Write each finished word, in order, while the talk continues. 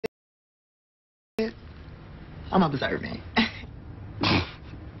I'm observant.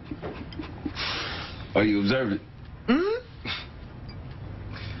 Are you observant? Mm-hmm.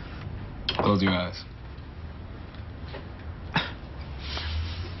 Close your eyes.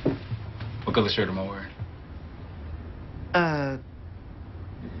 What color shirt am I wearing?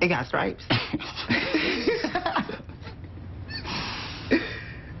 It got stripes.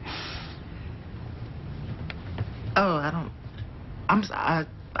 Oh, I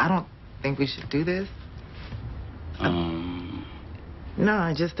don't think we should do this. No,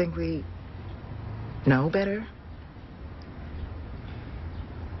 I just think we know better.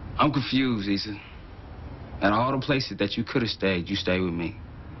 I'm confused, Issa. At all the places that you could have stayed, you stayed with me.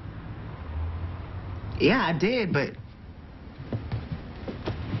 Yeah, I did, but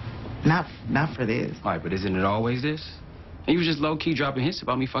not for this. All right, but isn't it always this? And you was just low-key dropping hints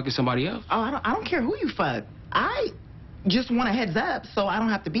about me fucking somebody else. Oh, I don't care who you fuck. I just want a heads up so I don't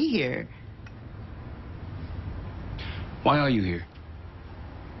have to be here. Why are you here?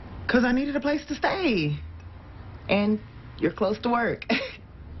 Because I needed a place to stay. And you're close to work.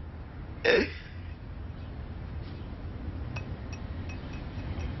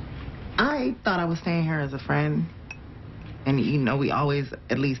 I thought I was staying here as a friend. And, you know, we always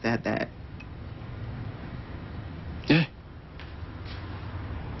at least had that. Yeah.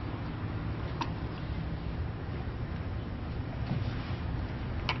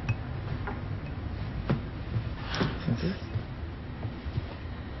 This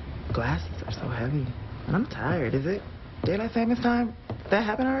glasses are so heavy. And I'm tired. Is it daylight savings time? Did that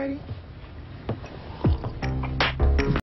happen already?